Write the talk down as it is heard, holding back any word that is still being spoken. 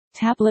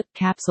Tablet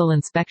Capsule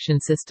Inspection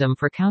System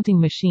for Counting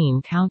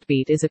Machine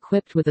CountBeat is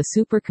equipped with a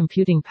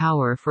supercomputing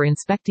power for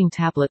inspecting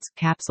tablets,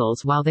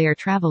 capsules while they are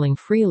traveling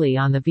freely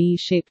on the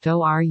V-shaped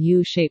or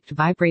U-shaped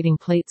vibrating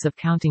plates of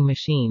counting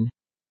machine.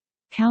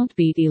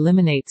 CountBeat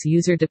eliminates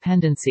user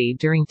dependency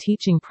during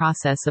teaching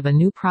process of a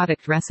new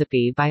product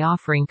recipe by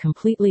offering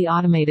completely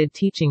automated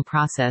teaching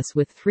process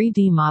with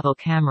 3D model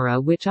camera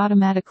which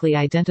automatically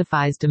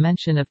identifies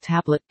dimension of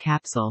tablet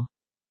capsule.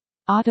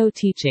 Auto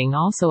teaching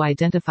also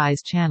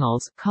identifies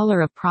channels, color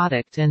of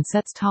product and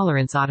sets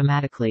tolerance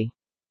automatically.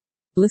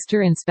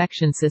 Blister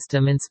inspection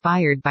system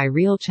inspired by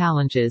real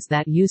challenges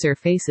that user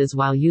faces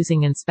while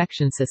using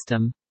inspection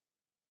system.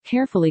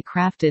 Carefully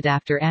crafted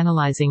after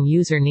analyzing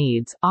user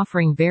needs,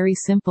 offering very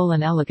simple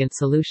and elegant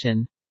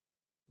solution.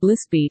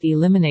 BlissBeat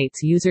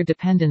eliminates user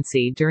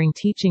dependency during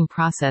teaching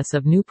process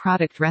of new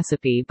product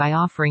recipe by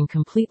offering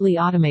completely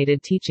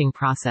automated teaching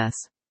process,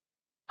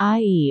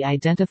 i.e.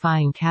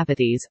 identifying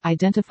cavities,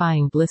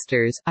 identifying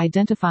blisters,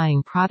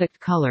 identifying product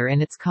color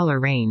and its color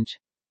range.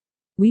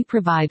 We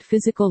provide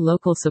physical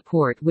local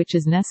support which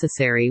is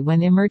necessary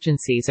when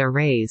emergencies are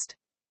raised.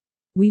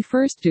 We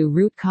first do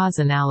root cause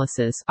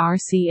analysis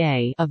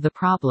 (RCA) of the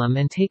problem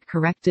and take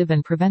corrective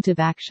and preventive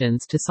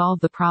actions to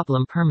solve the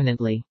problem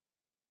permanently.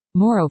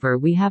 Moreover,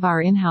 we have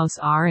our in-house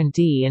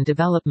R&D and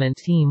development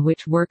team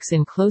which works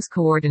in close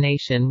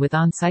coordination with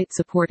on-site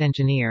support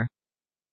engineer.